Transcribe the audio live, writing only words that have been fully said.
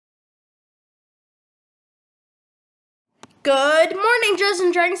Good morning, Dresden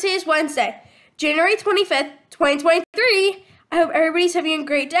DBN Wednesday, January 25th, 2023. I hope everybody's having a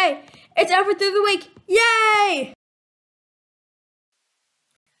great day. It's over through the week. Yay!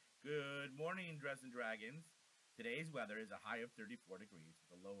 Good morning, Dresden Dragons. Today's weather is a high of 34 degrees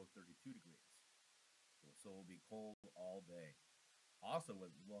with a low of 32 degrees. So it will be cold all day. Also,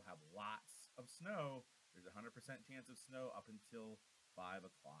 we'll have lots of snow. There's a 100% chance of snow up until 5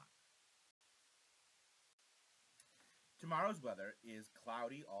 o'clock. Tomorrow's weather is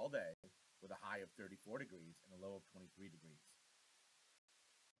cloudy all day with a high of 34 degrees and a low of 23 degrees.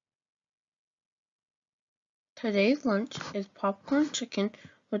 Today's lunch is popcorn chicken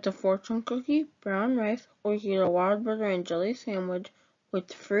with a fortune cookie, brown rice, or you get a wild butter and jelly sandwich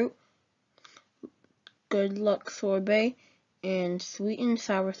with fruit, good luck sorbet, and sweet and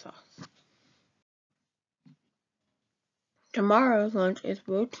sour sauce. Tomorrow's lunch is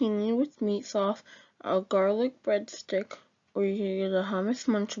rotini with meat sauce, a garlic breadstick, or you get a hummus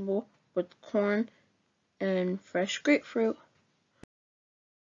munchable with corn and fresh grapefruit.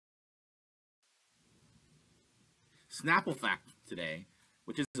 Snapple fact today,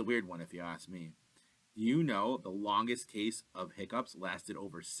 which is a weird one if you ask me. Do you know the longest case of hiccups lasted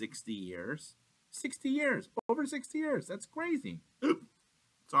over 60 years? 60 years! Over 60 years! That's crazy!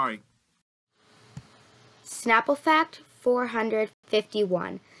 Sorry. Snapple fact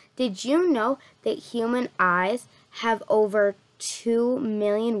 451. Did you know that human eyes have over 2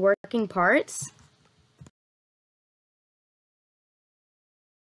 million working parts?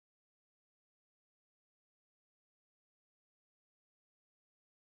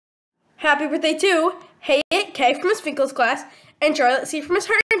 Happy birthday to Hayat K from Miss Finkel's class and Charlotte C from Miss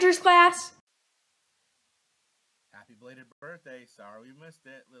Herringer's class. Happy belated birthday. Sorry we missed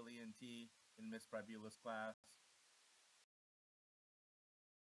it, Lillian T in Miss Bribula's class.